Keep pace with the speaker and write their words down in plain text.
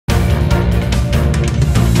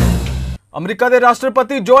अमरीका के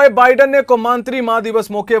राष्ट्रपति जोए बाइडन ने कौमांतरी मां दिवस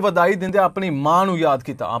मौके बधाई दिंदे अपनी मां नूं याद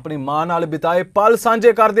किया। अपनी मां नाल बिताए पल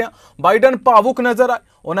सांझे करदिआं बाइडन भावुक नजर आए।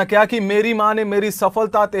 उन्होंने कहा कि मेरी मां ने मेरी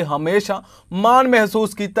सफलता ते हमेशा मान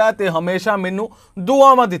महसूस किया ते हमेशा मैनूं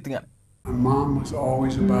दुआवां दित्तियां। Mom was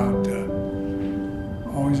always about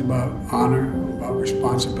honor, about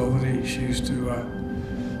responsibility. She used to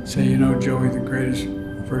say, you know, Joey, the greatest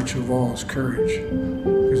virtue of all is courage,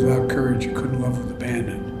 because without courage you couldn't love with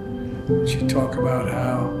abandon. She'd talk about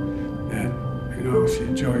how that, you know,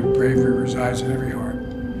 Joey, bravery resides in every heart,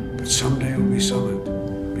 but someday it'll be summoned.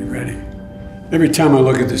 Be ready. Every time I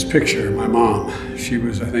look at this picture of my mom, she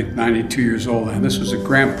was, I think, 92 years old, and this was at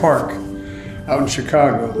Grant Park out in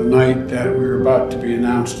Chicago, the night that we were about to be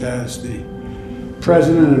announced as the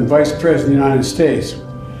President and Vice President of the United States.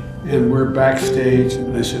 And we're backstage,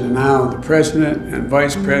 and they said, and now the President and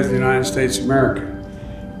Vice President of the United States of America.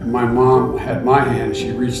 And my mom had my hand,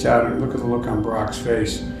 she reached out and look at the look on Brock's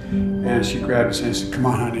face, and she grabbed his hand and said, come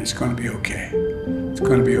on, honey, it's going to be okay. It's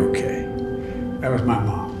going to be okay. That was my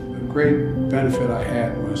mom. The great benefit I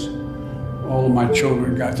had was all of my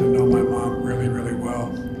children got to know my mom really, really well.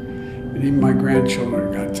 And even my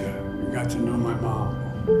grandchildren got to know my mom.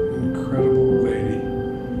 An incredible lady.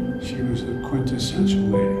 She was a quintessential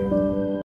lady.